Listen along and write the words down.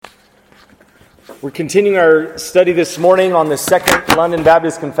We're continuing our study this morning on the Second London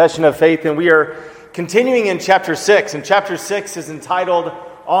Baptist Confession of Faith, and we are continuing in chapter 6. And chapter 6 is entitled,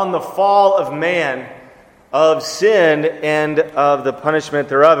 On the Fall of Man, of Sin, and of the Punishment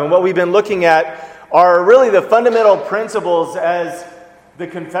Thereof. And what we've been looking at are really the fundamental principles as the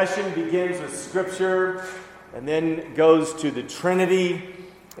confession begins with Scripture, and then goes to the Trinity,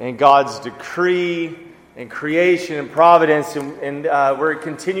 and God's decree, and creation and providence, and we're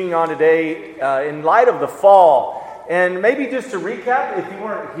continuing on today in light of the fall. And maybe just to recap, if you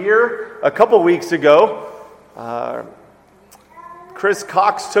weren't here a couple weeks ago, Chris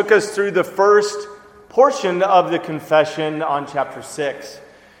Cox took us through the first portion of the confession on chapter 6.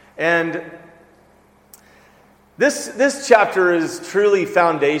 And this chapter is truly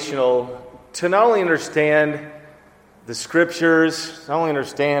foundational to not only understand the Scriptures, not only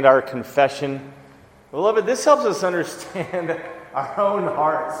understand our confession. Beloved, this helps us understand our own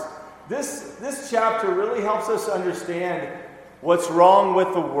hearts. This chapter really helps us understand what's wrong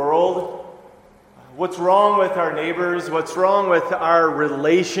with the world, what's wrong with our neighbors, what's wrong with our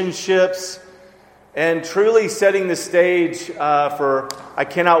relationships, and truly setting the stage I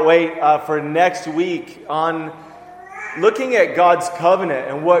cannot wait for next week on looking at God's covenant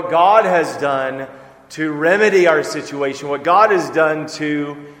and what God has done to remedy our situation, what God has done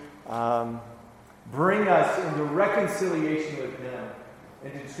to bring us into reconciliation with Him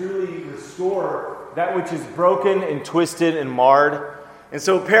and to truly restore that which is broken and twisted and marred. And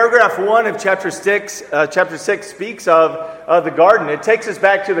so paragraph 1 of chapter 6 speaks of the garden. It takes us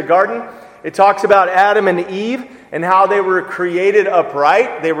back to the garden. It talks about Adam and Eve and how they were created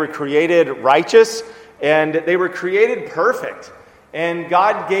upright, they were created righteous, and they were created perfect. And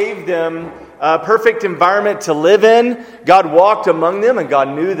God gave them a perfect environment to live in. God walked among them and God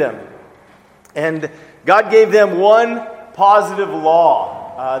knew them. And God gave them one positive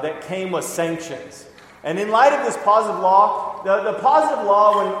law that came with sanctions. And in light of this positive law, the positive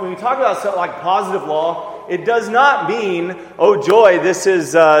law, when we talk about something like positive law, it does not mean, oh joy, this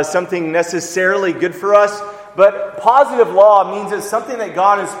is something necessarily good for us. But positive law means it's something that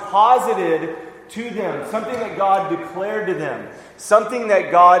God has posited to them, something that God declared to them, something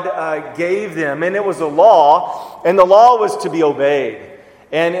that God gave them. And it was a law, and the law was to be obeyed.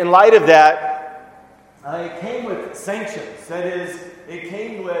 And in light of that, it came with sanctions. That is, it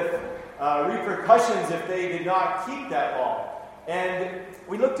came with repercussions if they did not keep that law. And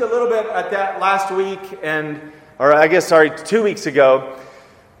we looked a little bit at that last week, 2 weeks ago.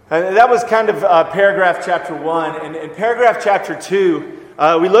 And that was kind of paragraph chapter 1. And in paragraph chapter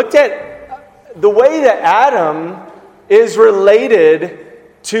 2, we looked at the way that Adam is related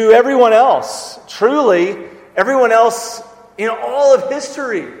to everyone else. Truly, everyone else in all of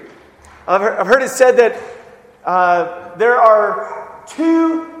history. I've heard it said that there are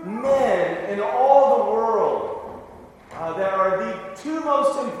 2 men in all the world that are the 2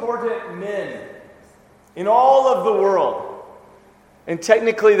 most important men in all of the world. And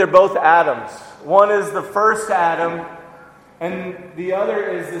technically they're both Adams. One is the first Adam, and the other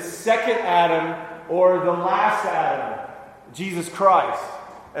is the second Adam, or the last Adam, Jesus Christ,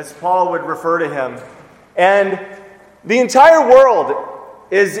 as Paul would refer to him. And the entire world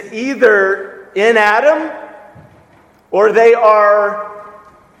is either in Adam or they are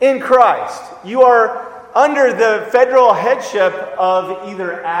in Christ. You are under the federal headship of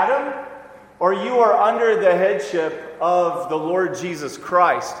either Adam or you are under the headship of the Lord Jesus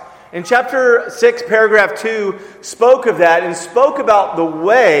Christ. In chapter 6, paragraph 2, spoke of that and spoke about the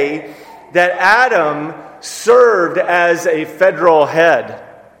way that Adam served as a federal head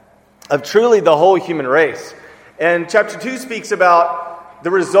of truly the whole human race. And chapter 2 speaks about the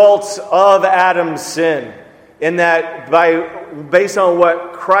results of Adam's sin, in that based on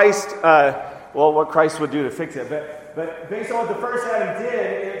what Christ would do to fix it, but based on what the first Adam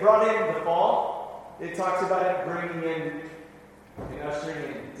did, it brought in the fall. It talks about it bringing in and ushering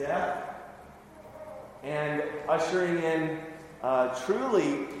in death, and ushering in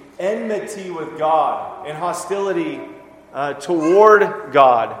truly enmity with God and hostility toward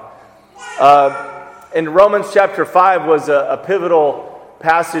God. In Romans chapter 5 was a pivotal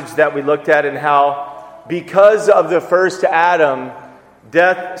passage that we looked at, and how because of the first Adam,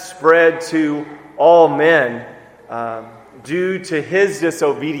 death spread to all men due to his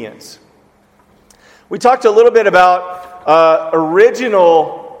disobedience. We talked a little bit about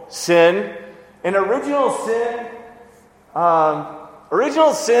original sin. And original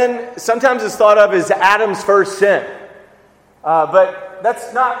sin sometimes is thought of as Adam's first sin. But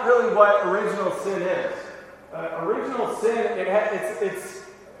that's not really what original sin is. Original sin, it's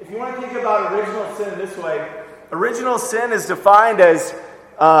if you want to think about original sin this way, original sin is defined as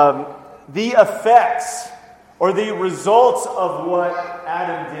the effects or the results of what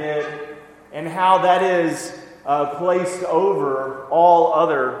Adam did and how that is placed over all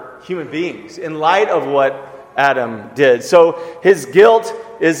other human beings in light of what Adam did. So his guilt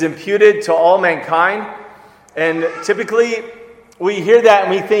is imputed to all mankind, and typically we hear that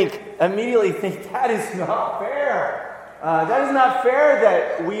and we immediately think that is not fair. That is not fair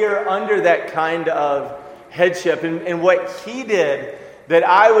that we are under that kind of headship. And what he did, that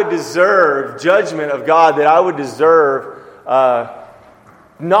I would deserve judgment of God, that I would deserve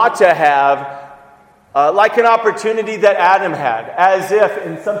not to have, like an opportunity that Adam had, as if,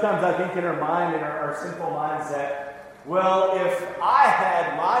 and sometimes I think in our mind, in our simple minds, that, well, if I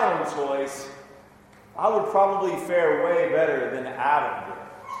had my own choice, I would probably fare way better than Adam did.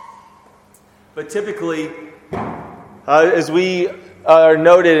 But typically, as we are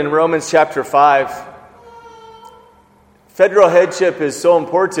noted in Romans chapter 5, federal headship is so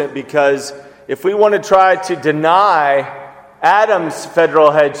important because if we want to try to deny Adam's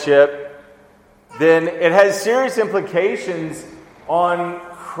federal headship, then it has serious implications on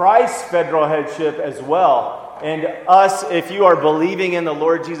Christ's federal headship as well. And us, if you are believing in the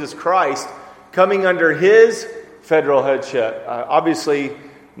Lord Jesus Christ, coming under his federal headship. Obviously,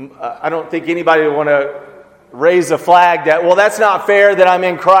 I don't think anybody would want to raise a flag that, well, that's not fair that I'm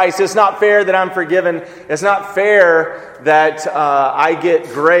in Christ. It's not fair that I'm forgiven. It's not fair that I get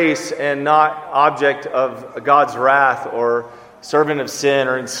grace and not object of God's wrath or servant of sin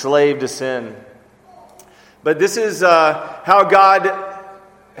or enslaved to sin. But this is how God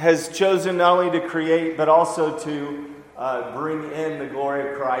has chosen not only to create, but also to bring in the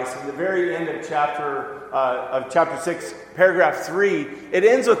glory of Christ. In the very end of chapter 6, paragraph 3, it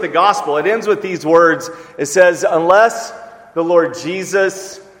ends with the gospel. It ends with these words. It says, unless the Lord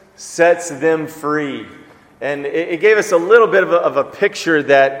Jesus sets them free. And it gave us a little bit of a picture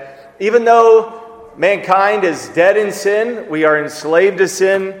that even though mankind is dead in sin, we are enslaved to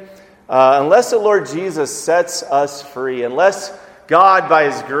sin, unless the Lord Jesus sets us free, unless God, by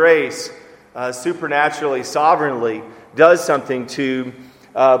his grace, supernaturally, sovereignly, does something to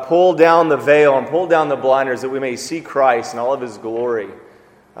pull down the veil and pull down the blinders that we may see Christ in all of his glory,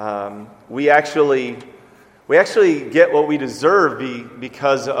 we actually get what we deserve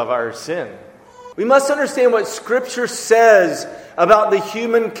because of our sin. We must understand what Scripture says about the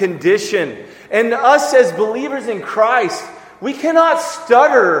human condition. And us as believers in Christ, we cannot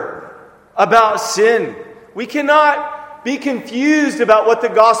stutter about sin. We cannot be confused about what the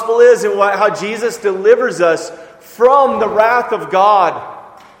gospel is and how Jesus delivers us from the wrath of God.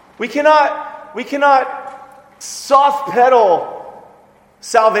 We cannot soft pedal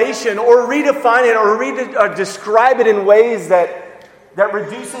salvation or redefine it or describe it in ways that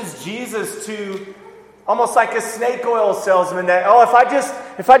reduces Jesus to almost like a snake oil salesman. That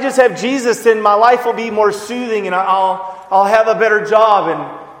if I just have Jesus, then my life will be more soothing and I'll have a better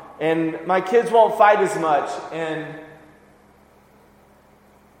job and my kids won't fight as much and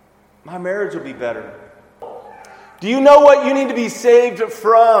my marriage will be better. Do you know what you need to be saved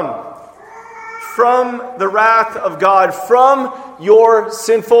from? From the wrath of God, from your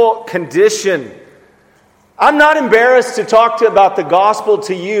sinful condition. I'm not embarrassed to talk about the gospel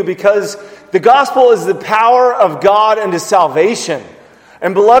to you because the gospel is the power of God unto salvation.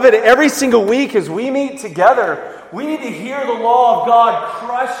 And beloved, every single week as we meet together, we need to hear the law of God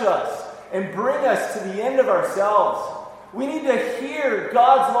crush us and bring us to the end of ourselves. We need to hear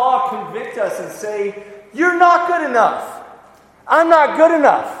God's law convict us and say, you're not good enough. I'm not good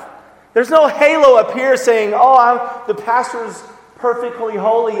enough. There's no halo up here saying, the pastor's perfectly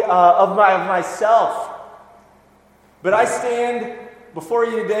holy of myself. But I stand before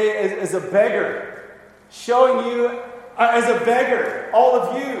you today as a beggar, showing you as a beggar, all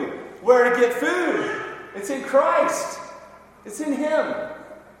of you, where to get food. It's in Christ. It's in Him.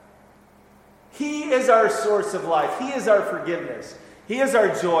 He is our source of life. He is our forgiveness. He is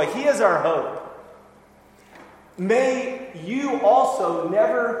our joy. He is our hope. May you also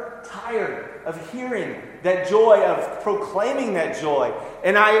never tire of hearing that joy, of proclaiming that joy.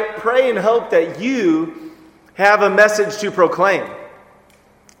 And I pray and hope that you have a message to proclaim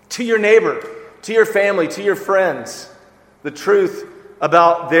to your neighbor, to your family, to your friends, the truth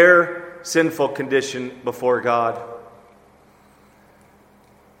about their sinful condition before God.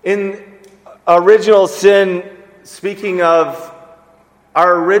 In original sin, speaking of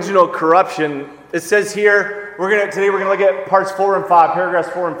our original corruption, it says here, today we're going to look at parts 4 and 5, paragraphs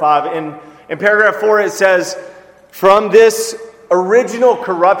 4 and 5. In paragraph 4 it says, from this original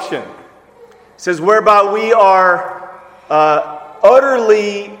corruption, it says, whereby we are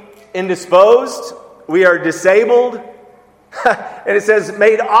utterly indisposed, we are disabled, And it says,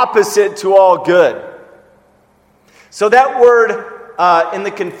 made opposite to all good. So that word in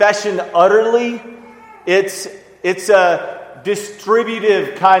the confession, utterly, it's a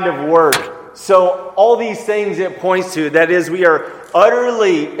distributive kind of word. So all these things it points to, that is, we are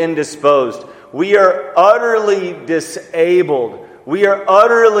utterly indisposed. We are utterly disabled. We are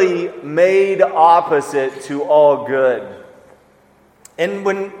utterly made opposite to all good. And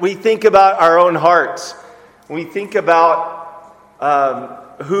when we think about our own hearts, when we think about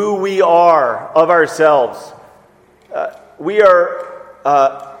who we are of ourselves, we are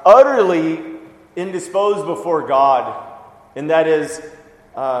utterly indisposed before God. And that is,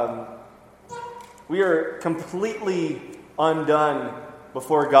 we are completely undone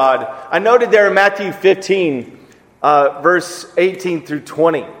before God. I noted there in Matthew 15, verse 18 through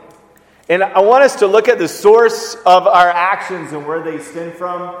 20. And I want us to look at the source of our actions and where they stem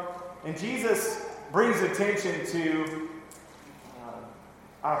from. And Jesus brings attention to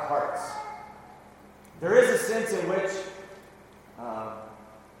our hearts. There is a sense in which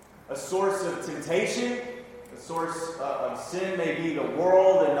a source of temptation, a source of sin may be the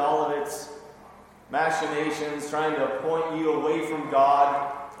world and all of its machinations, trying to point you away from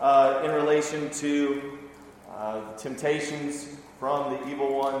God in relation to temptations from the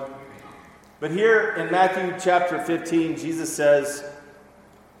evil one. But here in Matthew chapter 15, Jesus says,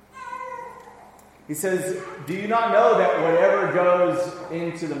 He says, do you not know that whatever goes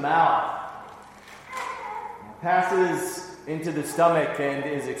into the mouth passes into the stomach and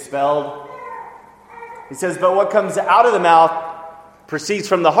is expelled? He says, but what comes out of the mouth proceeds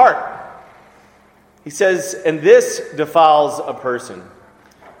from the heart. He says, and this defiles a person.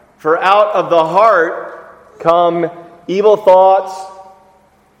 For out of the heart come evil thoughts.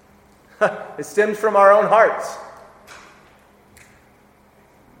 It stems from our own hearts.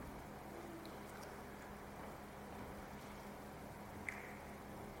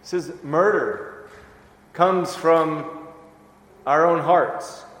 It says murder comes from our own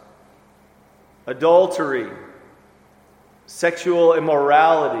hearts. Adultery, sexual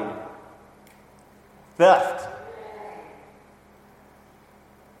immorality, theft,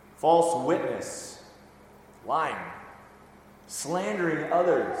 false witness, lying, slandering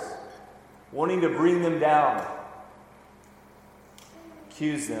others, wanting to bring them down,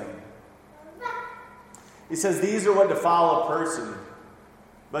 accuse them. He says these are what defile a person,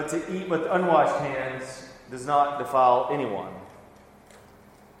 but to eat with unwashed hands does not defile anyone.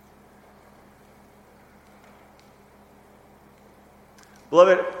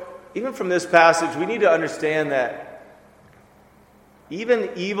 Beloved, even from this passage, we need to understand that even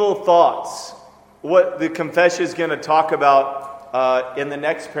evil thoughts, what the confession is going to talk about in the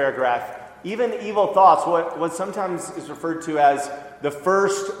next paragraph, even evil thoughts, what sometimes is referred to as the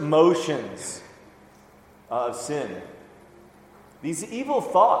first motions of sin. These evil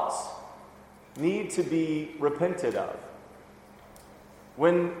thoughts need to be repented of.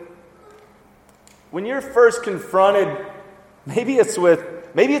 When you're first confronted, maybe it's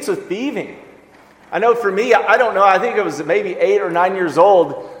with thieving. I know for me, I don't know, I think it was maybe 8 or 9 years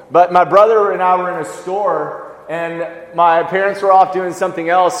old, but my brother and I were in a store, and my parents were off doing something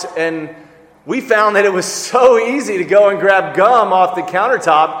else, and we found that it was so easy to go and grab gum off the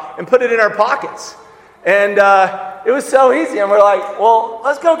countertop and put it in our pockets. And it was so easy, and we're like, well,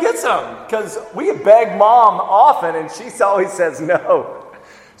 let's go get some, because we beg Mom often, and she always says no.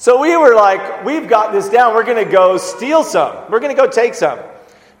 So we were like, we've got this down. We're going to go steal some. We're going to go take some.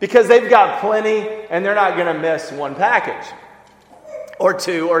 Because they've got plenty, and they're not going to miss one package. Or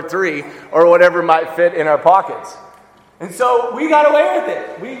 2 or 3, or whatever might fit in our pockets. And so we got away with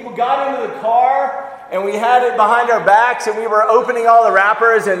it. We got into the car, and we had it behind our backs, and we were opening all the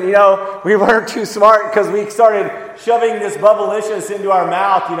wrappers, and, we weren't too smart because we started shoving this Bubblicious into our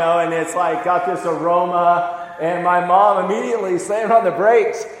mouth, and it's like got this aroma. And my mom immediately slammed on the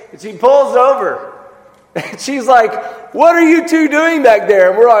brakes, and she pulls over. And she's like, what are you two doing back there?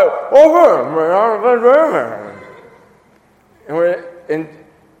 And we're like, and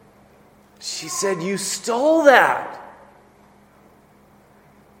she said, you stole that.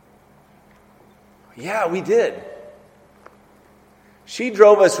 Yeah, we did. She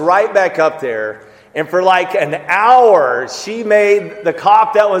drove us right back up there. And for like an hour, she made the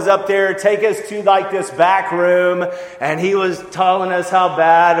cop that was up there take us to like this back room. And he was telling us how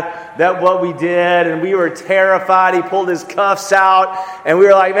bad that what we did. And we were terrified. He pulled his cuffs out. And we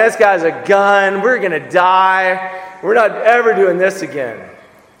were like, man, this guy's a gun. We're going to die. We're not ever doing this again.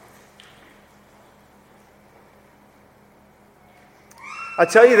 I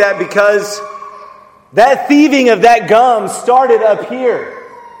tell you that because that thieving of that gum started up here.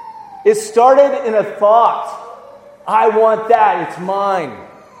 It started in a thought. I want that. It's mine.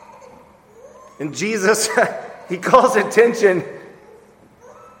 And Jesus, he calls attention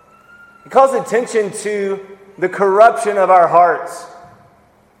to the corruption of our hearts.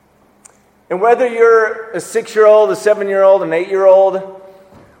 And whether you're a 6-year-old, a 7-year-old, an 8-year-old,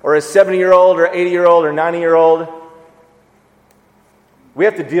 or a 70-year-old, or 80-year-old, or 90-year-old, we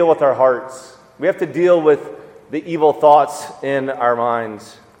have to deal with our hearts. We have to deal with the evil thoughts in our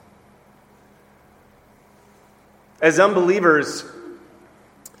minds. As unbelievers,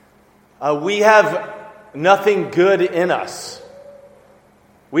 we have nothing good in us.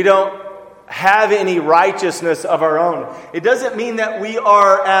 We don't have any righteousness of our own. It doesn't mean that we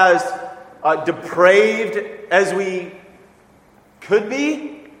are as depraved as we could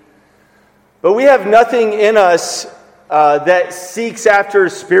be, but we have nothing in us that seeks after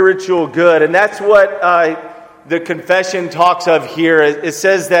spiritual good. And that's what the confession talks of here. It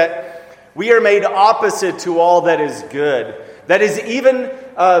says that we are made opposite to all that is good. That is, even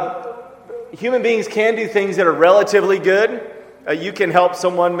human beings can do things that are relatively good. You can help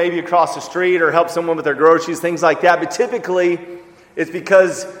someone maybe across the street or help someone with their groceries, things like that. But typically, it's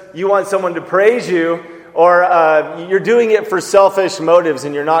because you want someone to praise you, or you're doing it for selfish motives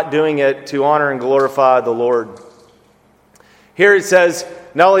and you're not doing it to honor and glorify the Lord. Here it says,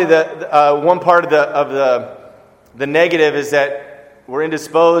 not only that one part of the negative is that we're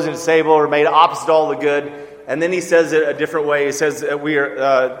indisposed and disabled, we're made opposite all the good. And then he says it a different way. He says that we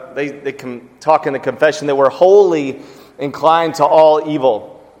are. They can talk in the confession that we're wholly inclined to all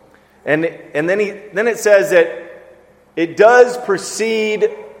evil. And then it says that it does precede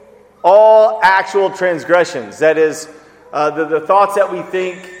all actual transgressions. That is, the thoughts that we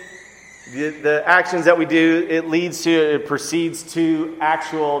think, the actions that we do, it precedes to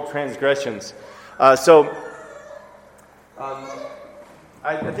actual transgressions.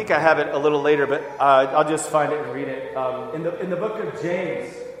 I think I have it a little later, but I'll just find it and read it. In the book of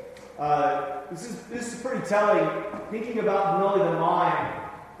James, this is pretty telling, thinking about not only the mind,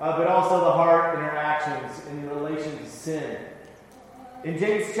 but also the heart and our actions in relation to sin. In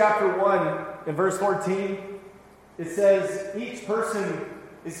James chapter 1, in verse 14, it says, each person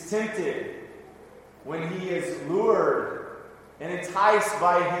is tempted when he is lured and enticed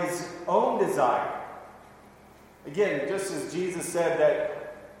by his own desire. Again, just as Jesus said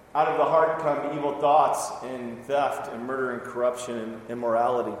that out of the heart come evil thoughts and theft and murder and corruption and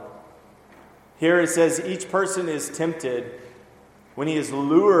immorality. Here it says each person is tempted when he is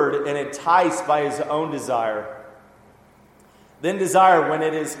lured and enticed by his own desire. Then desire, when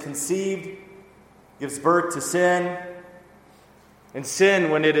it is conceived, gives birth to sin. And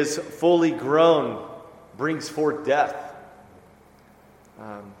sin, when it is fully grown, brings forth death.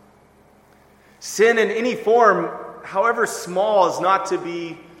 Sin in any form, however small, is not to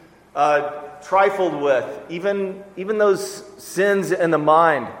be trifled with, even those sins in the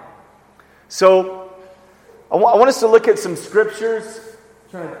mind. So, I want us to look at some scriptures.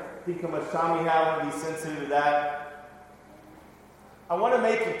 I'm trying to think how much time we have and be sensitive to that. I want to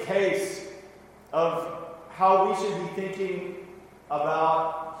make a case of how we should be thinking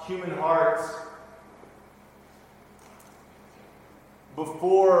about human hearts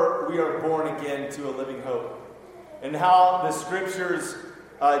before we are born again to a living hope, and how the scriptures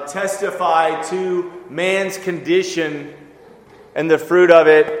testify to man's condition and the fruit of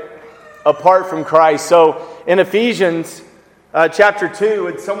it apart from Christ. So in Ephesians chapter 2,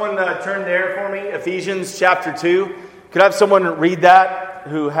 would someone turn there for me? Ephesians chapter 2. Could I have someone read that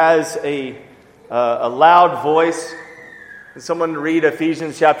who has a loud voice? Could someone read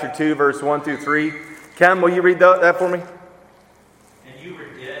Ephesians chapter 2, verse 1 through 3? Cam, will you read that for me? And you were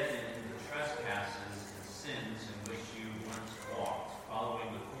dead in the trespasses and sins in which you once walked, following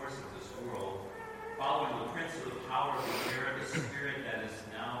the course of this world, following the prince of the power of the air, the spirit that is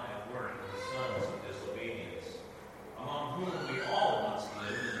now at work in the sons of disobedience, among whom we all once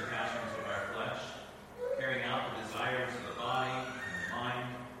lived in the passions of our flesh, carrying out the desires of the body and the mind,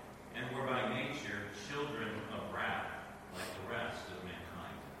 and were by nature children of wrath, like the rest of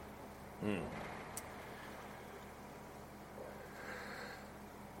mankind.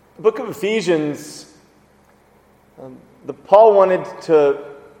 The book of Ephesians, Paul wanted to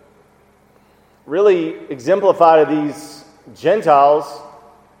really exemplify to these Gentiles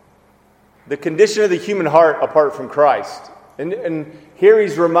the condition of the human heart apart from Christ. And here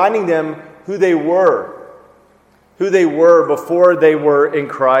he's reminding them who they were before they were in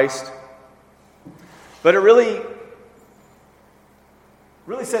Christ. But it really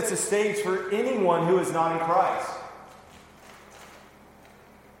sets the stage for anyone who is not in Christ.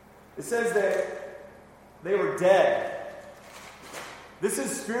 It says that they were dead. This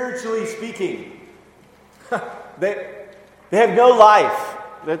is spiritually speaking. They have no life,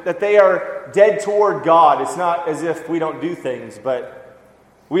 that they are dead toward God. It's not as if we don't do things, but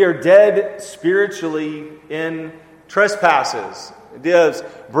we are dead spiritually in trespasses. It is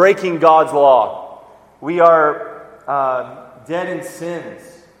breaking God's law. We are dead in sins.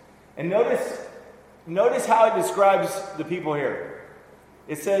 And notice how it describes the people here.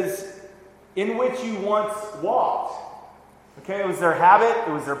 It says, in which you once walked. Okay, it was their habit,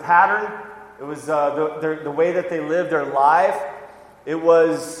 it was their pattern, it was the way that they lived their life. It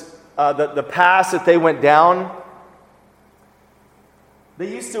was the path that they went down.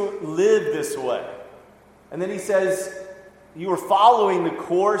 They used to live this way. And then he says, you were following the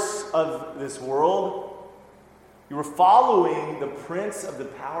course of this world. You were following the prince of the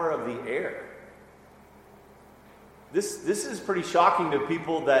power of the air. This is pretty shocking to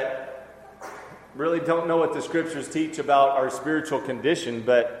people that really don't know what the scriptures teach about our spiritual condition,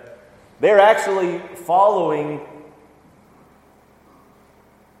 but they're actually following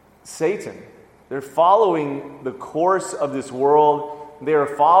Satan. They're following the course of this world. They're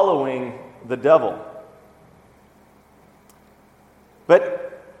following the devil. But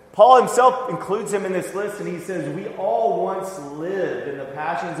Paul himself includes him in this list, and he says, we all once lived in the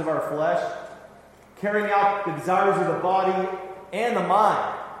passions of our flesh, carrying out the desires of the body and the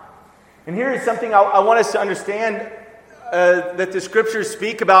mind. And here is something I want us to understand that the scriptures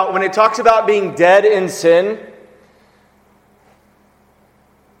speak about. When it talks about being dead in sin,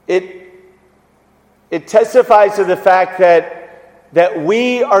 it testifies to the fact that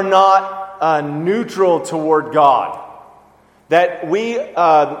we are not neutral toward God. That we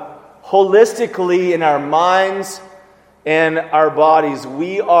holistically in our minds and our bodies,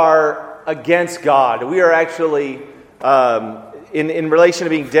 we are against God. We are actually, in relation to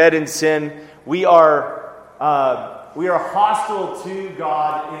being dead in sin, we are hostile to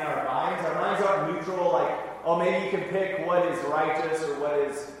God in our minds. Our minds aren't neutral, like, oh, maybe you can pick what is righteous or what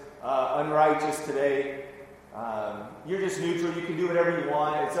is unrighteous today. You're just neutral. You can do whatever you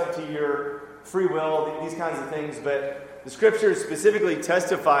want. It's up to your free will, these kinds of things. But the scriptures specifically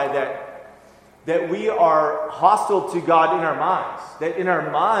testify that we are hostile to God in our minds. That in our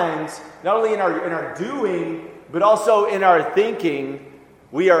minds, not only in our doing, but also in our thinking,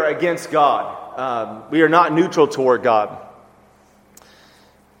 we are against God. We are not neutral toward God.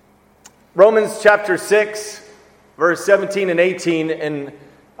 Romans chapter 6, verse 17 and 18, and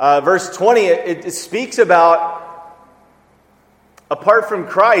verse 20, it speaks about, apart from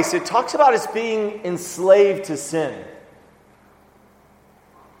Christ, it talks about us being enslaved to sin.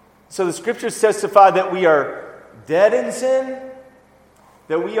 So the scriptures testify that we are dead in sin,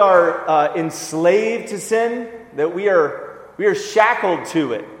 that we are enslaved to sin, that we are shackled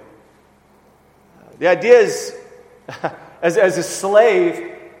to it. The idea is, as a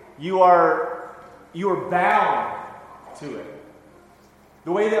slave, you are bound to it.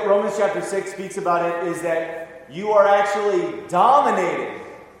 The way that Romans chapter 6 speaks about it is that you are actually dominated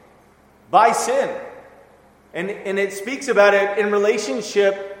by sin. And it speaks about it in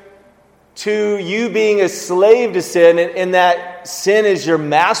relationship to you being a slave to sin, and that sin is your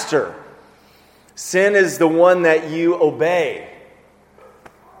master. Sin is the one that you obey.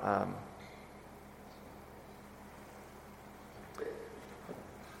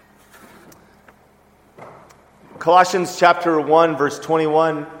 Colossians chapter 1, verse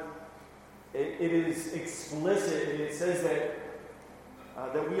 21, it is explicit, and it says that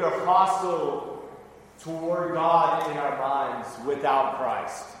we are hostile toward God in our minds without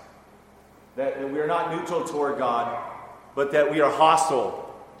Christ. That we are not neutral toward God, but that we are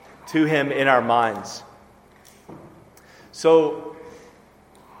hostile to Him in our minds. So,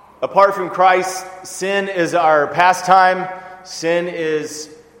 apart from Christ, sin is our pastime. Sin is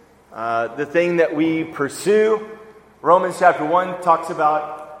the thing that we pursue. Romans chapter 1 talks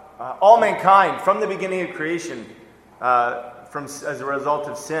about all mankind from the beginning of creation, as a result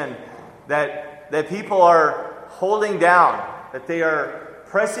of sin, that people are holding down, that they are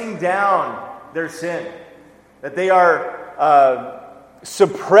pressing down their sin, that they are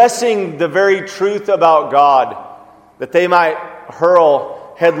suppressing the very truth about God, that they might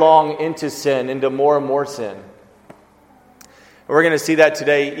hurl headlong into sin, into more and more sin. And we're going to see that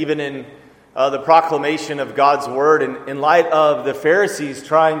today, even in the proclamation of God's word, in light of the Pharisees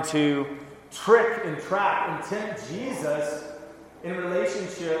trying to trick and trap and tempt Jesus in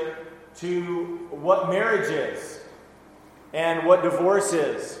relationship to what marriage is and what divorce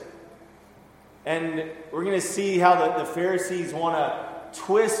is. And we're going to see how the Pharisees want to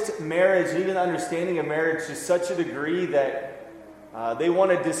twist marriage, even the understanding of marriage, to such a degree that they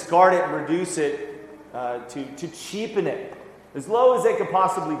want to discard it and reduce it, to cheapen it as low as they could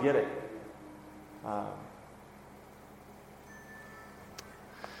possibly get it.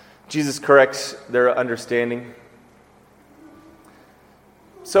 Jesus corrects their understanding.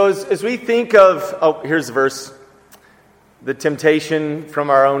 So as we think of, here's the verse, the temptation from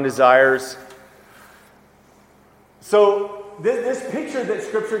our own desires. So this picture that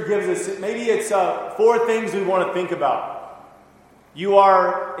Scripture gives us, maybe it's 4 things we want to think about. You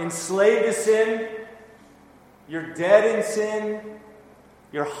are enslaved to sin. You're dead in sin.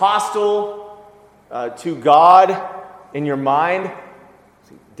 You're hostile to God in your mind.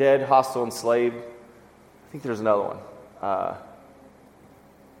 Dead, hostile, enslaved. I think there's another one.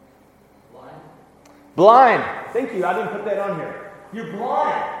 Blind. Thank you. I didn't put that on here. You're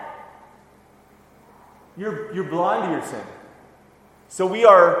blind. You're blind to your sin. So we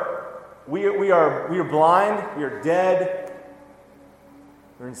are blind. We are dead.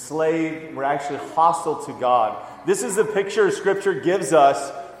 We're enslaved. We're actually hostile to God. This is the picture Scripture gives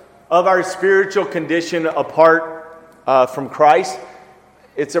us of our spiritual condition apart from Christ.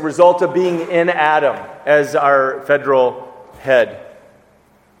 It's a result of being in Adam as our federal head.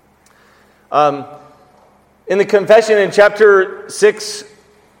 In the confession in chapter 6,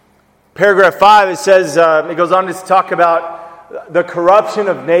 paragraph 5, it says, it goes on to talk about the corruption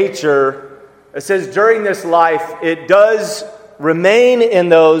of nature. It says, during this life, it does remain in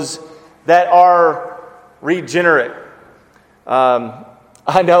those that are regenerate.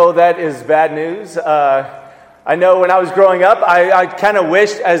 I know that is bad news. I know when I was growing up, I kind of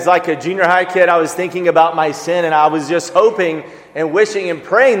wished, as like a junior high kid, I was thinking about my sin, and I was just hoping and wishing and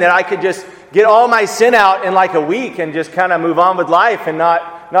praying that I could just get all my sin out in like a week and just kind of move on with life and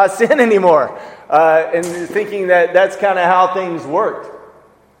not sin anymore. And thinking that that's kind of how things worked.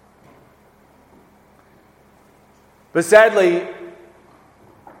 But sadly,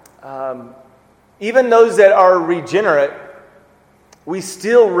 even those that are regenerate, we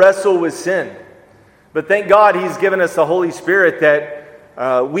still wrestle with sin. But thank God He's given us the Holy Spirit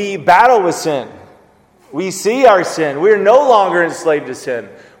that we battle with sin. We see our sin. We're no longer enslaved to sin.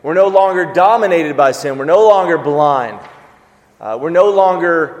 We're no longer dominated by sin. We're no longer blind. We're no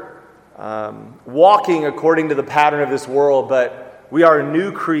longer walking according to the pattern of this world, but we are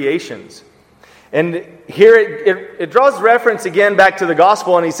new creations. And here it draws reference again back to the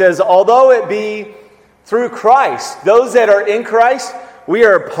gospel, and he says, although it be through Christ, those that are in Christ, we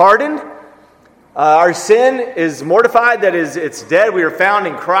are pardoned. Our sin is mortified, that is, it's dead. We are found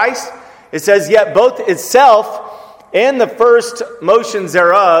in Christ. It says, yet both itself and the first motions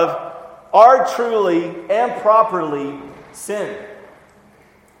thereof are truly and properly sin.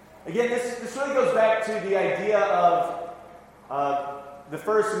 Again, this really goes back to the idea of the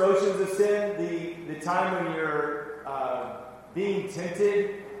first motions of sin, the time when you're being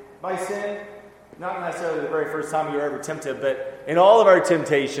tempted by sin. Not necessarily the very first time you were ever tempted, but in all of our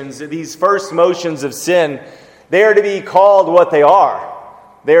temptations, these first motions of sin, they are to be called what they are.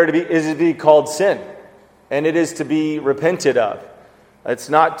 They are to be called sin, and it is to be repented of. It's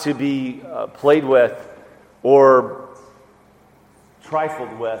not to be played with or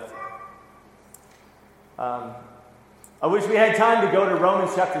trifled with. I wish we had time to go to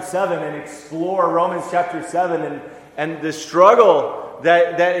Romans chapter 7 and explore Romans chapter 7 and the struggle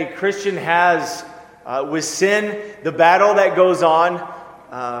that a Christian has with sin, the battle that goes on.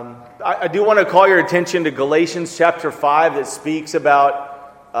 I do want to call your attention to Galatians chapter 5 that speaks about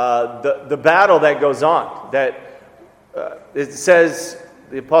the battle that goes on. That it says,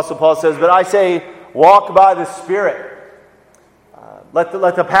 the Apostle Paul says, but I say, walk by the Spirit. Let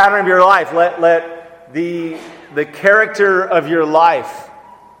the pattern of your life, let the character of your life,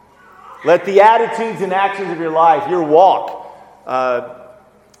 let the attitudes and actions of your life, your walk,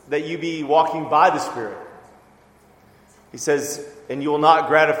 that you be walking by the Spirit. He says, and you will not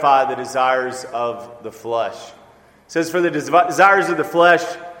gratify the desires of the flesh. It says, for the desires of the flesh,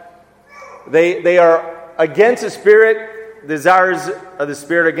 they are against the Spirit. The desires of the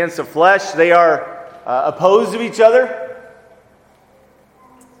Spirit against the flesh. They are opposed to each other.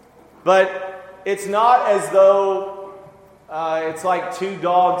 But it's not as though it's like two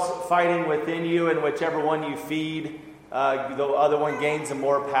dogs fighting within you, and whichever one you feed, the other one gains the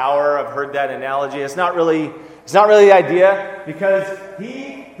more power. I've heard that analogy. It's not really the idea, because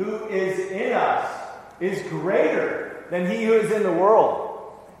he who is in us is greater than he who is in the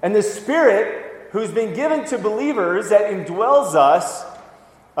world. And the Spirit who's been given to believers that indwells us,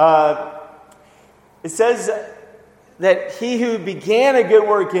 it says that he who began a good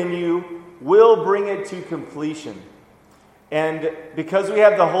work in you will bring it to completion. And because we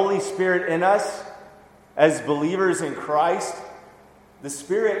have the Holy Spirit in us as believers in Christ, the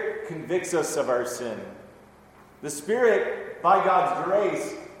Spirit convicts us of our sin. The Spirit, by God's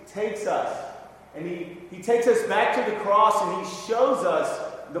grace, takes us, and He takes us back to the cross, and He shows us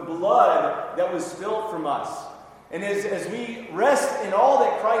the blood that was spilled from us. And as we rest in all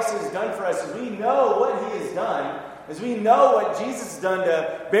that Christ has done for us, as we know what He has done, as we know what Jesus has done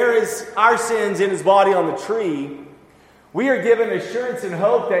to bear our sins in His body on the tree, we are given assurance and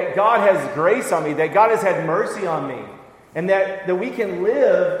hope that God has grace on me, that God has had mercy on me, and that we can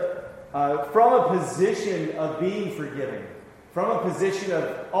live from a position of being forgiven, from a position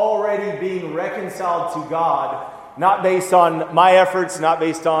of already being reconciled to God, not based on my efforts, not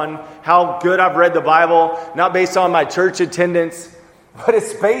based on how good I've read the Bible, not based on my church attendance, but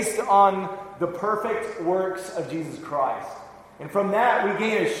it's based on the perfect works of Jesus Christ. And from that we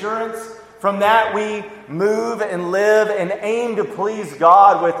gain assurance. From that we move and live and aim to please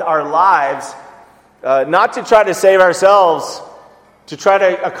God with our lives, not to try to save ourselves, to try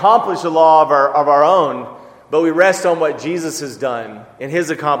to accomplish the law of our own, but we rest on what Jesus has done in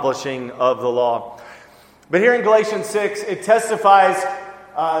His accomplishing of the law. But here in Galatians 6, it testifies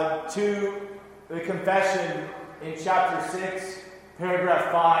to the confession in chapter 6,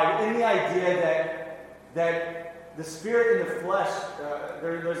 paragraph 5, in the idea that the spirit and the flesh,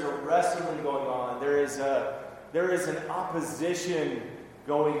 there's a wrestling going on. There is an opposition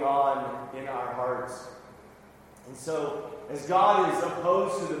going on in our hearts. And so, as God is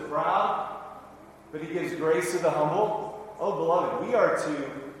opposed to the proud, but He gives grace to the humble, oh beloved, we are to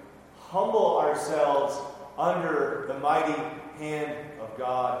humble ourselves under the mighty hand of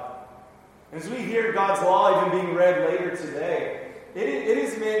God. As we hear God's law even being read later today, it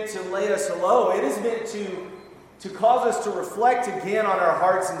is meant to lay us low. It is meant to cause us to reflect again on our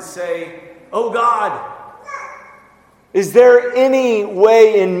hearts and say, oh God, is there any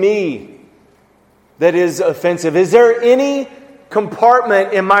way in me that is offensive? Is there any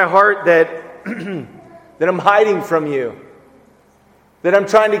compartment in my heart that I'm hiding from you, that I'm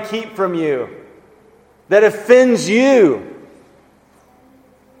trying to keep from you, that offends you?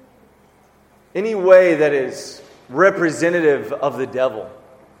 Any way that is representative of the devil?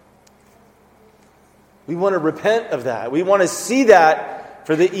 We want to repent of that. We want to see that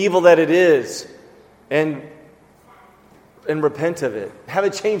for the evil that it is and repent of it. Have a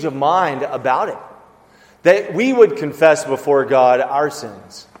change of mind about it. That we would confess before God our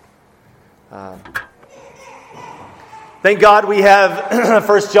sins. Thank God we have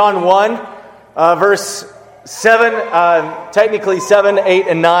 1 John 1, verse 7, technically 7, 8,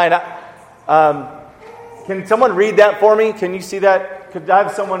 and 9. Can someone read that for me? Can you see that? Could I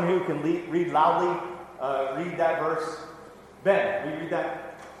have someone who can read loudly? Read that verse. Ben, will you read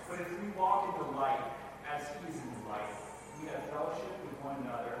that? But if we walk in the light, as He is in the light, we have fellowship with one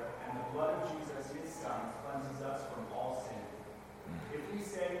another, and the blood of Jesus, His Son, cleanses us from all sin. If we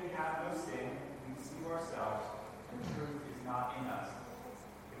say we have no sin, we deceive ourselves, and the truth is not in us.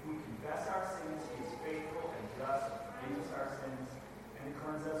 If we confess our sins, He is faithful and just, forgives us our sins, and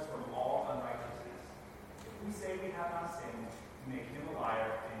cleanses us from all unrighteousness. If we say we have not sinned, we make Him a liar,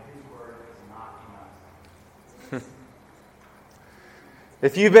 and His word is not in us.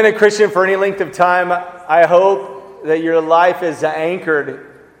 If you've been a Christian for any length of time, I hope that your life is anchored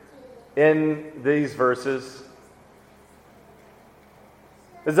in these verses.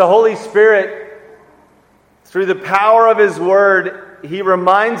 As the Holy Spirit, through the power of His Word, He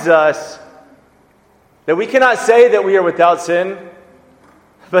reminds us that we cannot say that we are without sin,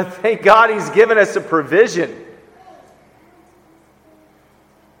 but thank God He's given us a provision.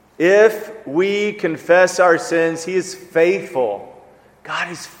 If we confess our sins, He is faithful.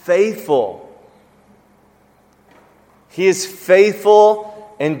 God is faithful. He is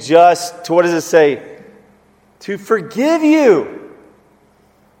faithful and just to, what does it say? To forgive you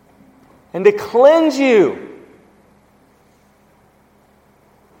and to cleanse you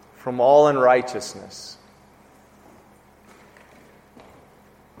from all unrighteousness.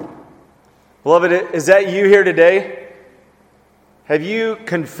 Beloved, is that you here today? Have you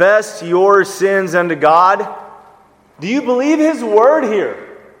confessed your sins unto God? Do you believe His word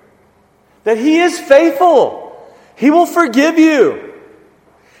here? That He is faithful. He will forgive you.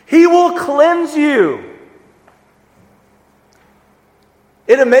 He will cleanse you.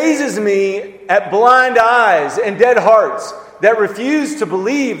 It amazes me at blind eyes and dead hearts that refuse to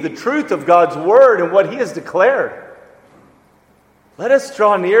believe the truth of God's word and what He has declared. Let us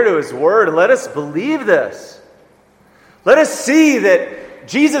draw near to His word and let us believe this. Let us see that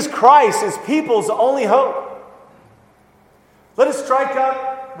Jesus Christ is people's only hope. Let us strike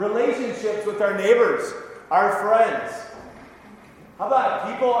up relationships with our neighbors, our friends. How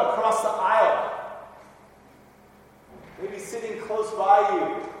about people across the aisle? Maybe sitting close by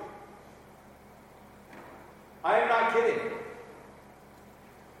you. I am not kidding.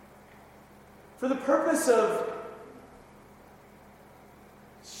 For the purpose of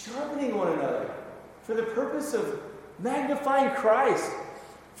sharpening one another, for the purpose of magnifying Christ,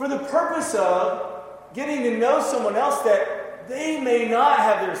 for the purpose of getting to know someone else that they may not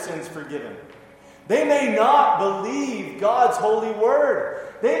have their sins forgiven. They may not believe God's holy word.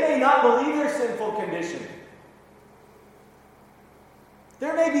 They may not believe their sinful condition.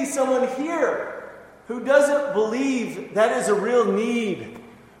 There may be someone here who doesn't believe that is a real need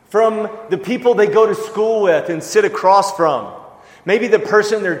from the people they go to school with and sit across from. Maybe the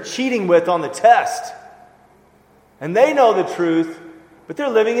person they're cheating with on the test. And they know the truth, but they're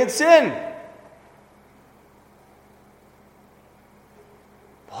living in sin.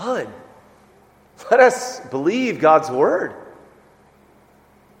 Blood. Let us believe God's word.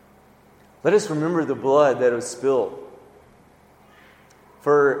 Let us remember the blood that was spilled.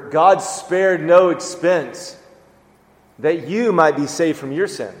 For God spared no expense that you might be saved from your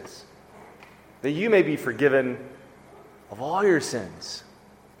sins, that you may be forgiven of all your sins.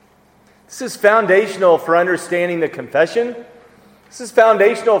 This is foundational for understanding the confession. This is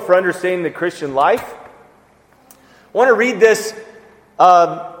foundational for understanding the Christian life. I want to read this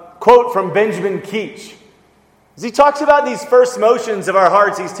quote from Benjamin Keach. As he talks about these first motions of our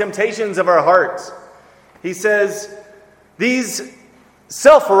hearts, these temptations of our hearts, he says, these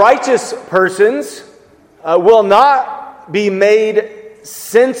self-righteous persons will not be made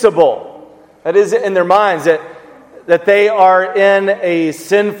sensible. That is, in their minds, that they are in a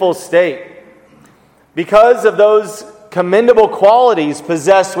sinful state because of those commendable qualities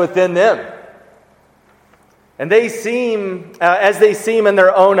possessed within them. And they seem, as they seem in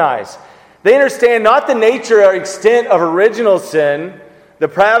their own eyes. They understand not the nature or extent of original sin, the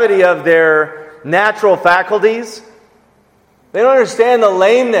depravity of their natural faculties. They don't understand the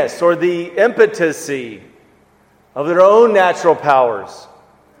lameness or the impotency of their own natural powers,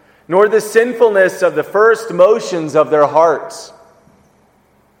 nor the sinfulness of the first motions of their hearts.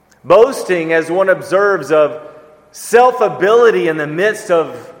 Boasting, as one observes, of self-ability in the midst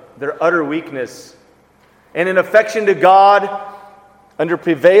of their utter weakness, and an affection to God under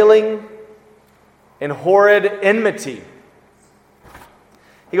prevailing and horrid enmity.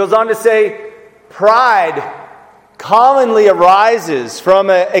 He goes on to say, pride commonly arises from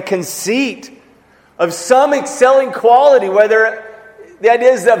a conceit of some excelling quality, whether the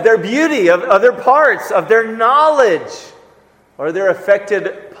idea is of their beauty, of their parts, of their knowledge, or their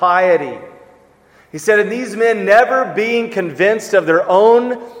affected piety. He said, and these men never being convinced of their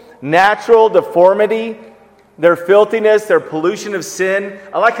own natural deformity, their filthiness, their pollution of sin.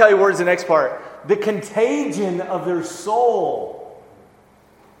 I like how he words the next part. The contagion of their soul.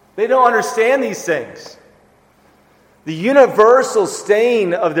 They don't understand these things. The universal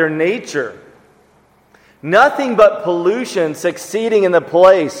stain of their nature. Nothing but pollution succeeding in the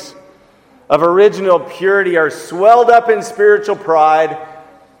place of original purity are swelled up in spiritual pride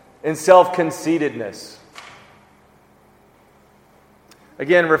and self-conceitedness.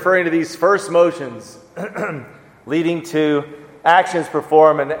 Again, referring to these first motions leading to actions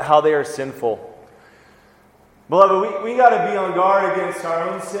performed and how they are sinful. Beloved, we got to be on guard against our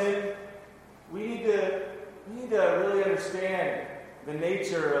own sin. We need to really understand the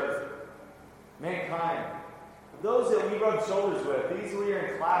nature of mankind. Those that we rub shoulders with, these we are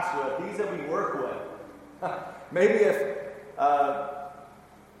in class with, these that we work with. Maybe if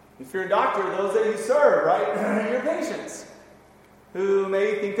you're a doctor, those that you serve, right? Your patients, who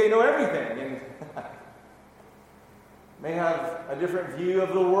may think they know everything and may have a different view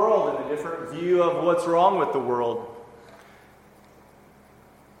of the world and a different view of what's wrong with the world.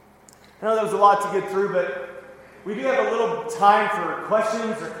 I know there was a lot to get through, but we do have a little time for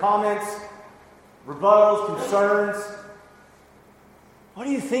questions or comments, rebuttals, concerns. What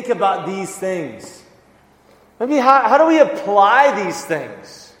do you think about these things? Maybe how do we apply these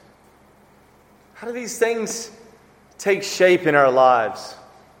things? How do these things take shape in our lives?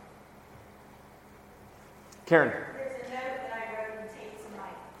 Karen. There's a note that I wrote in Tate's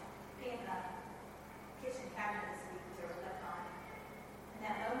my kitchen cabinet this week to reflect on. In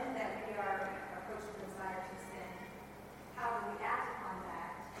that moment that we are approaching the desire to sin, how do we act upon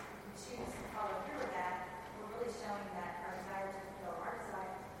that and choose to follow through with that? We're really showing that our desire to fulfill our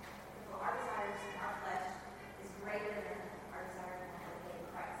desires in our flesh is greater than our desire to obey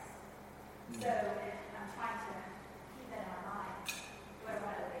Christ. So I'm trying to keep that in our mind. Do I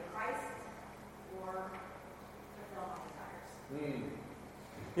want to obey Christ or fulfill my desires?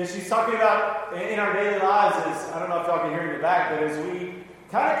 Yeah, she's talking about in our daily lives is, I don't know if y'all can hear in the back, but as we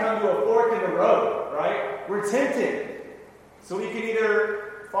kind of come to a fork in the road, right? We're tempted. So we can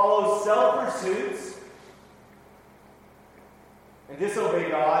either follow self-pursuits and disobey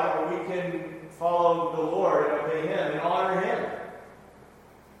God, or we can follow the Lord and obey Him and honor Him.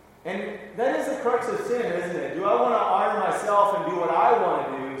 And that is the crux of sin, isn't it? Do I want to honor myself and do what I want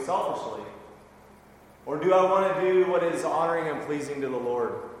to do selfishly? Or do I want to do what is honoring and pleasing to the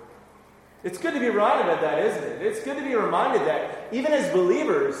Lord? It's good to be reminded of that, isn't it? It's good to be reminded that even as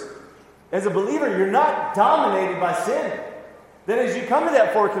believers, as a believer, you're not dominated by sin. That as you come to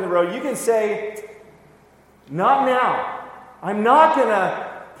that fork in the road, you can say, not now. I'm not going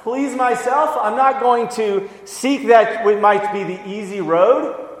to please myself. I'm not going to seek that which might be the easy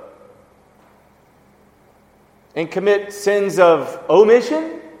road and commit sins of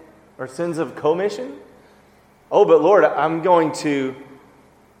omission or sins of commission. Oh, but Lord, I'm going to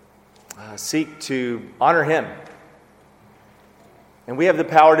seek to honor Him. And we have the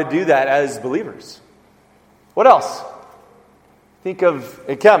power to do that as believers. What else? Think of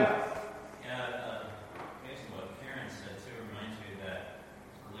Ikem. Based on what Karen said too, reminds me of that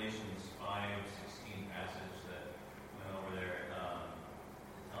Galatians 5:16 passage that went over there. It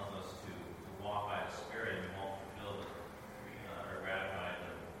tells us to walk by the Spirit and won't fulfill or gratify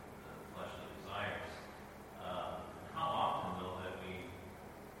the fleshly desires. How often, though, that we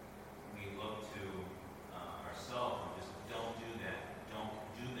look to ourselves and just don't do that, don't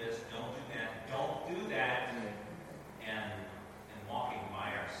do this, don't do that, don't do that, and walking by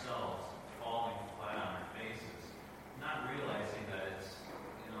ourselves, falling flat on our faces, not realizing that it's,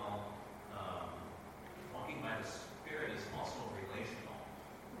 walking by the Spirit is also relational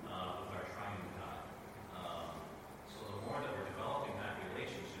with our triune God. So the more that we're developing that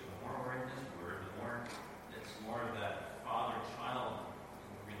relationship, the more we're in His Word, the more it's more of that father-child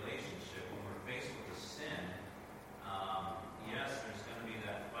relationship. When we're faced with a sin, yes, there's going to be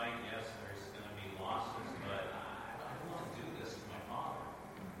that fight. Yes, there's going to be losses, but I don't want to do this to my Father.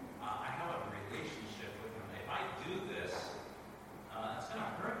 I have a relationship with Him. If I do this, it's going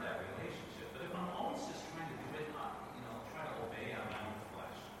to hurt that relationship. But if I'm always just trying to do it, try to obey on my own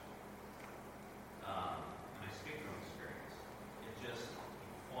flesh, and I speak from experience, it just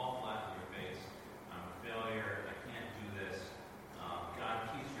fall flat on your face. I'm a failure. I can't do this. God,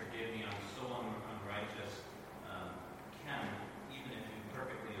 please forgive me. I'm so unrighteous. Ken, even if you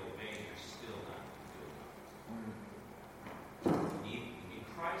perfectly obey, you're still not good enough. You need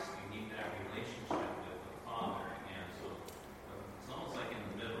Christ. You need that relationship with the Father. And so it's almost like in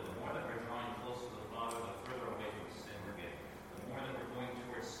the middle. The more that we're drawing close to the Father, the further away from sin we're getting. The more that we're going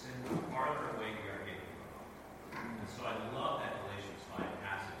towards sin, the farther away we are getting from God. And so I love that Galatians 5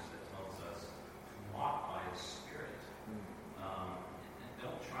 passage that tells us to walk by His Spirit. And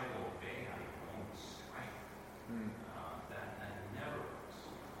don't try to obey on your own strength. That never works.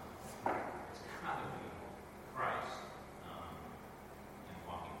 It's got to be Christ and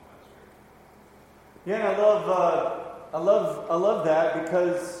walking by the Spirit. Yeah, and I love that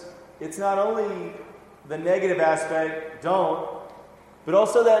because it's not only the negative aspect, don't, but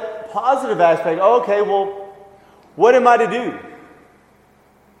also that positive aspect. Oh, okay, well, what am I to do?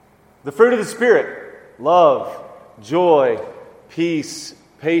 The fruit of the Spirit: love, joy, peace,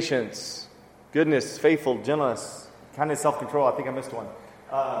 patience, goodness, faithful, gentleness, kindness, self-control. I think I missed one.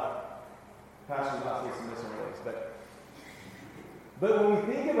 Pastor's not supposed to miss one of those, but when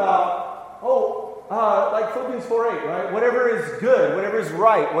we think about, like Philippians 4:8, right? Whatever is good, whatever is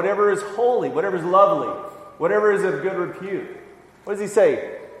right, whatever is holy, whatever is lovely, whatever is of good repute. What does he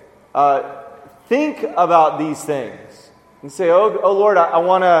say? Think about these things. And say, oh Lord, I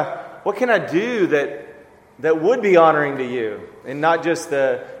want to, what can I do that would be honoring to you? And not just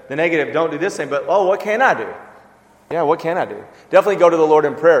the negative, don't do this thing, but, what can I do? Yeah, what can I do? Definitely go to the Lord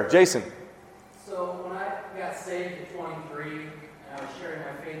in prayer. Jason. So when I got saved at 23, and I was sharing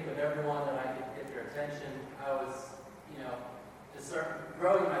my faith with everyone that I could get their attention, I was, just start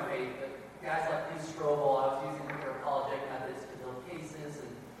growing my faith. But guys like Lee Strobel, I was using them for apologetic methods to build cases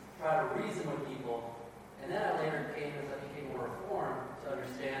and try to reason with people. And then I later came, as I became more reformed, to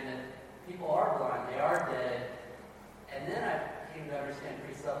understand that people are blind, they are dead. And then I came to understand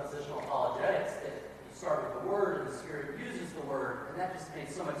presuppositional apologetics, that you start with the Word and the Spirit uses the Word, and that just made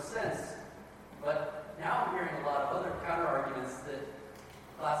so much sense. But now I'm hearing a lot of other counter-arguments that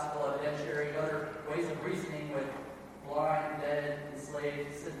classical evidentiary, other ways of reasoning with blind, dead,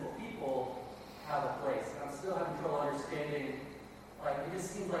 enslaved, sinful people have a place. And I'm still having trouble understanding, it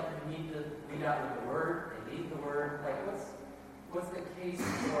just seems like we need to lead out with the Word, and need the Word. What's the case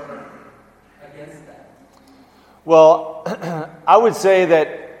for against that? Well, I would say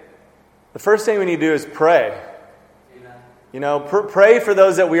that the first thing we need to do is pray. Amen. Pray for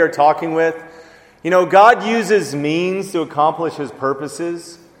those that we are talking with. God uses means to accomplish His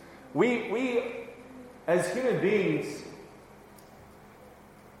purposes. We as human beings,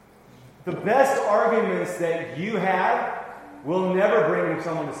 the best arguments that you have will never bring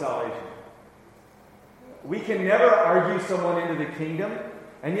someone to salvation. We can never argue someone into the kingdom,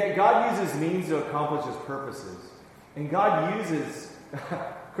 and yet God uses means to accomplish His purposes. And God uses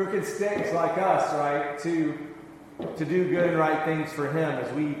crooked sticks like us, right, to do good and right things for Him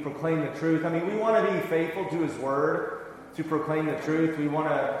as we proclaim the truth. I mean, we want to be faithful to His word, to proclaim the truth. We want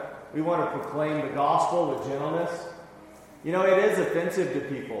to proclaim the gospel with gentleness. You know, it is offensive to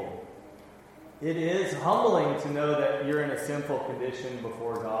people. It is humbling to know that you're in a sinful condition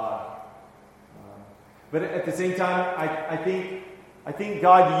before God. But at the same time, I think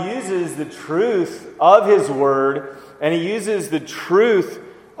God uses the truth of His word, and He uses the truth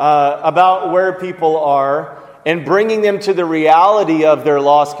about where people are, and bringing them to the reality of their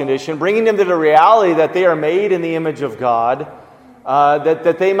lost condition, bringing them to the reality that they are made in the image of God,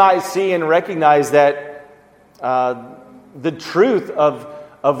 that they might see and recognize that the truth of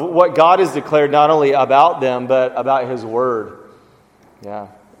what God has declared not only about them, but about His word. Yeah.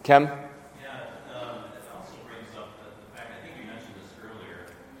 Kem?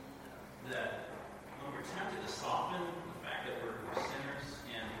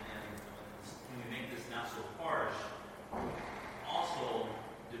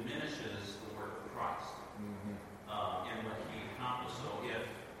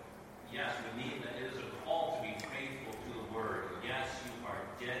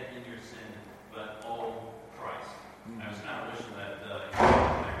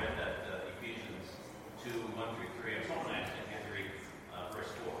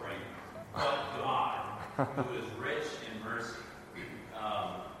 who is rich in mercy.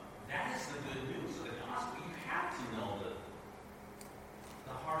 That is the good news of the gospel. You have to know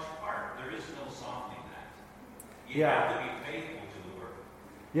the harsh part. There is no softening that. You have to be faithful to the word.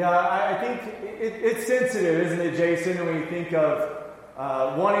 Yeah, I think it's sensitive, isn't it, Jason, when you think of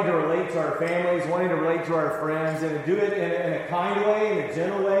wanting to relate to our families, wanting to relate to our friends, and to do it in a kind way, in a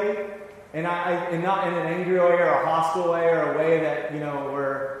gentle way, and not in an angry way or a hostile way or a way that,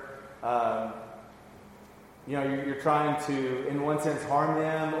 where you're trying to, in one sense, harm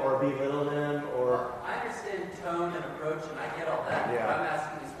them or belittle them or... Well, I understand tone and approach, and I get all that. Yeah. But I'm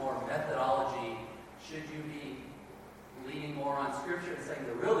asking is more methodology. Should you be leaning more on Scripture and saying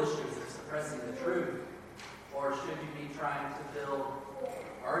the real issues are suppressing the truth? Or should you be trying to build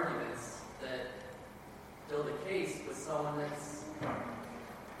arguments that build a case with someone that's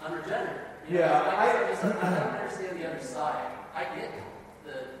unregenerate? I don't understand the other side. I get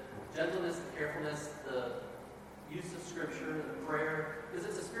the gentleness, the carefulness, the use of Scripture, the prayer, because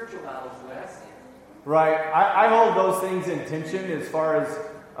it's a spiritual battle, is the way I see it. Right. I hold those things in tension as far as,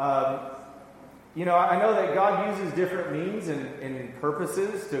 I know that God uses different means and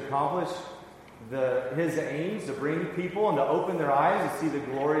purposes to accomplish His aims, to bring people and to open their eyes to see the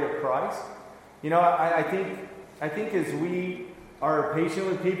glory of Christ. I think as we are patient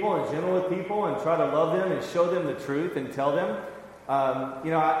with people and gentle with people and try to love them and show them the truth and tell them,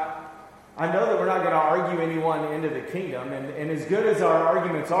 I know that we're not going to argue anyone into the kingdom, and as good as our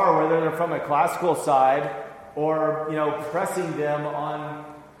arguments are, whether they're from a classical side or pressing them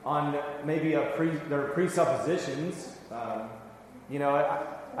on maybe their presuppositions,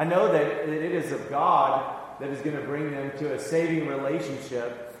 I know that it is of God that is going to bring them to a saving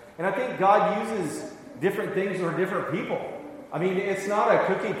relationship, and I think God uses different things for different people. I mean, it's not a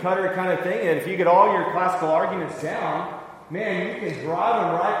cookie cutter kind of thing, and if you get all your classical arguments down, man, you can drive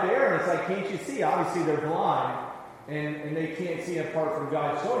them right there, and it's like, can't you see? Obviously, they're blind, and they can't see apart from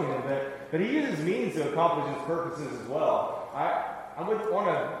God showing them. But He uses means to accomplish His purposes as well. I wouldn't want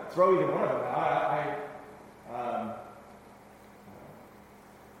to throw either one of them out.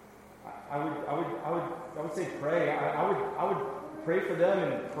 I would say pray. I would pray for them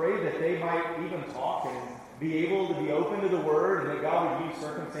and pray that they might even talk and be able to be open to the Word, and that God would use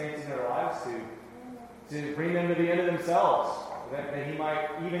circumstances in their lives to bring them to the end of themselves, that He might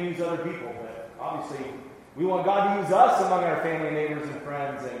even use other people. But obviously, we want God to use us among our family, neighbors, and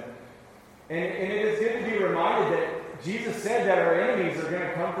friends. And it is good to be reminded that Jesus said that our enemies are going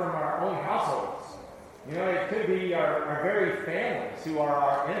to come from our own households. It could be our very families who are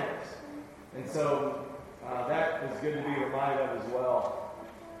our enemies. And so that is good to be reminded of as well.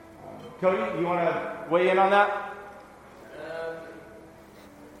 Cody, you want to weigh in on that?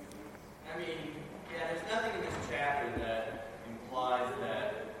 There's nothing in this chapter that implies that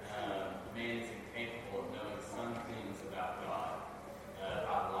man is incapable of knowing some things about God,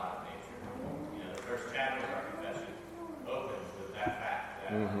 about life nature. The first chapter of our confession opens with that fact,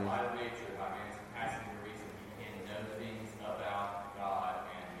 that life nature